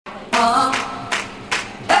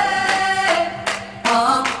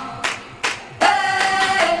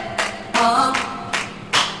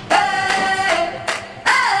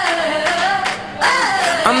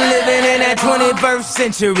21st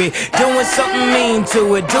century, doing something mean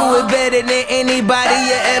to it. Do it better than anybody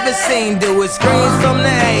you ever seen do it. Screams from the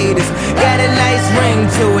haters, got a nice ring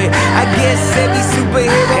to it. I guess every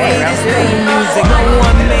superhero need his theme music. No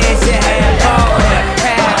one man should have all that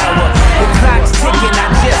power. The clock's ticking, I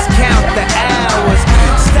just count the hours.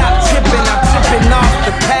 Stop tripping, I'm tripping off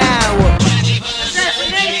the power.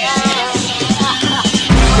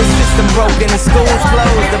 The system broken, the school's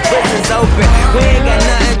closed, the prison's open. We ain't got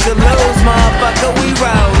nothing to lose, motherfucker, we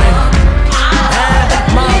rollin'.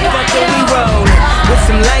 Motherfucker, we rollin'. With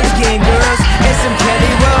some light-skinned girls and some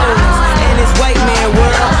Kelly Rolls. In this white man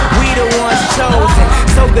world, we the ones chosen.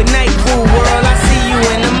 So good night, cool world, I see you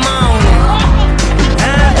in the morning.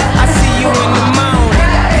 I see you in the morning.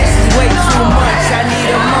 This is way too much, I need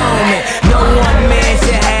a moment. No one man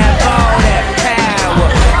should have all that power.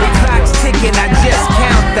 The clock's ticking, I just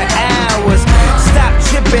count the hours. Stop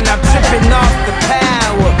tripping, I'm tripping off the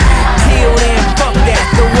power. Till then, fuck that,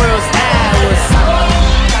 the world's ours.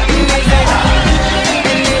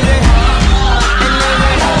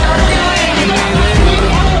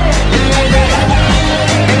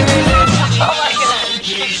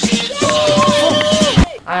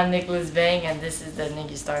 I'm Nicholas Bang, and this is the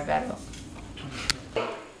Ninja Star Battle.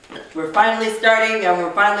 We're finally starting, and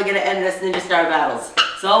we're finally gonna end this Ninja Star Battles.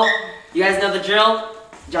 So, you guys know the drill.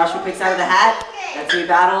 Joshua picks out of the hat. That's 3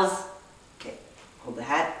 battles. Okay, hold the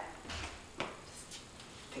hat. Just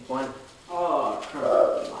pick one. Oh,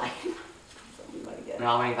 crap. And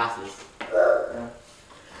how many glasses?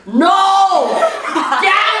 No!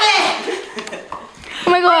 Damn it! Oh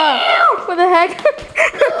my god! What the heck?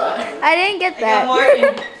 I didn't get that.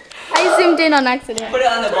 I zoomed in on accident. Put it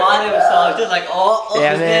on the bottom, so it's just like, oh,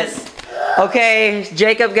 Damn who's it. this? Okay,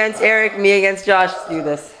 Jacob against Eric, me against Josh. Let's do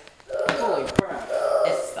this. Holy crap.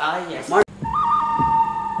 It's, yes.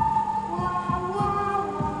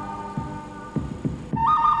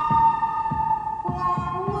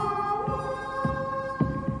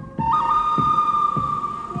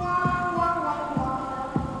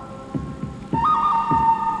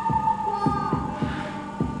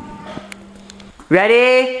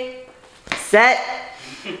 Ready, set,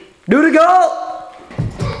 do the go!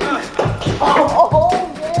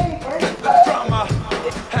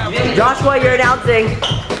 Joshua, you're announcing.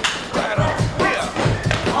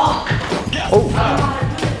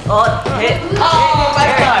 Oh, hit. Oh, my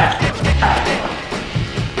God.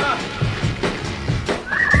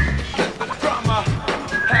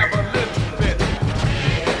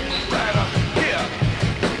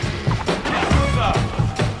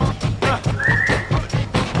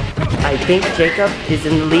 I think Jacob is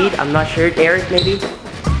in the lead. I'm not sure. Eric, maybe?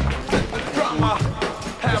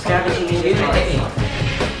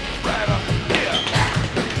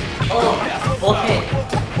 Oh, okay.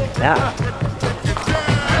 Yeah.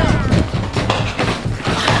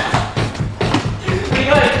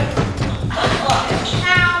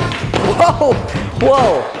 Whoa! Whoa!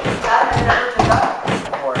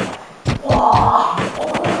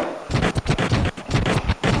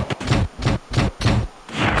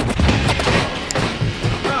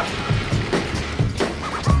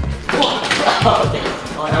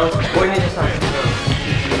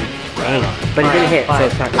 Dang, but it didn't hit, so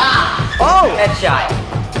it's not good. Oh! Headshot.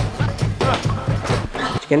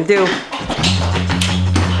 What you gonna do?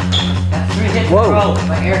 That's 3 hits Whoa. in a row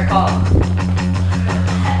by Erik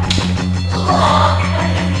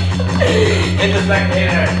In the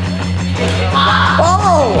spectator. Oh!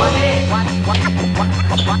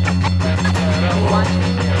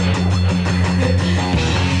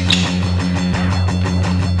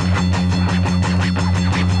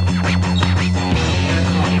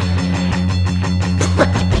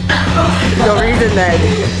 No reason then.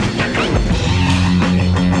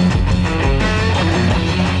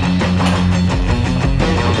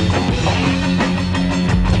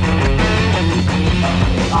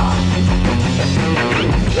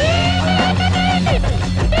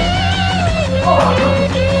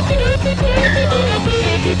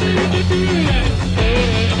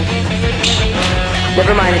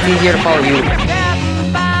 Never mind, it's easier to follow you.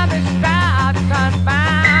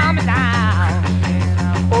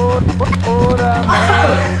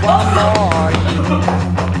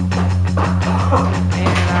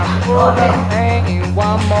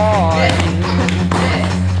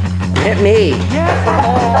 Hit me.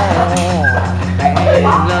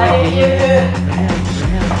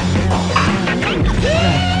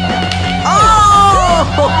 Oh!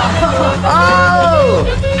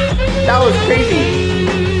 That was crazy.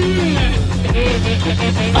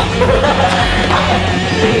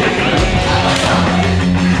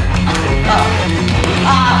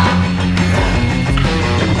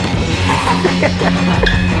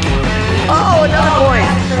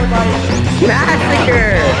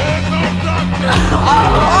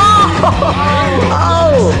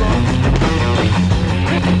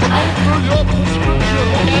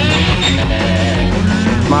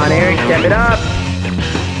 Come on, Eric, step it up.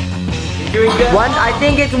 You're doing good. I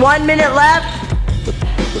think it's 1 minute left.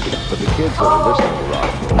 But the kids that are listening to rock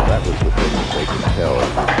and roll, that was the thing that they could tell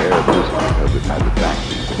their music because it had the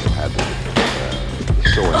backbeat and it had the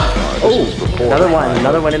sewing part. Oh,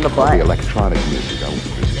 another one in the The butt. electronic music. I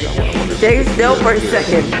wonder Stay still for a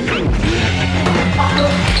second.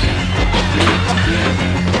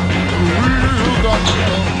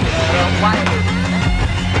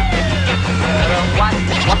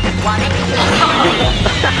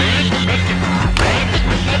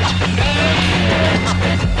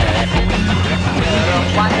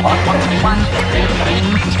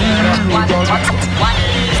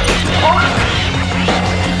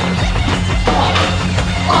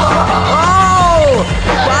 Oh!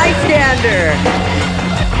 Bystander!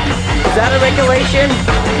 Is that a regulation?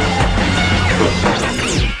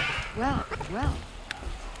 Well.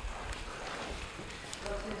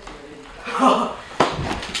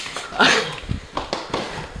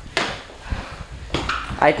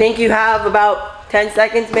 I think you have about 10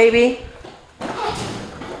 seconds maybe?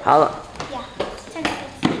 How long? Yeah. 10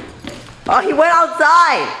 seconds. Oh, he went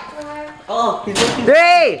outside! Oh, he's looking.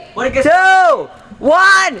 3, What a good 2,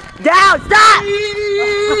 1, down! Stop!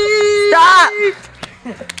 Stop!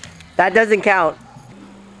 That doesn't count.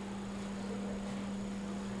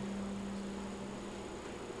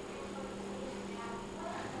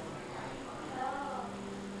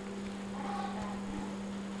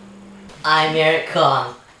 I'm Erik,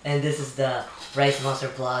 and this is the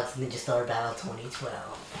RicemonsterBlogs Ninja Star Battle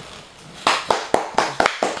 2012.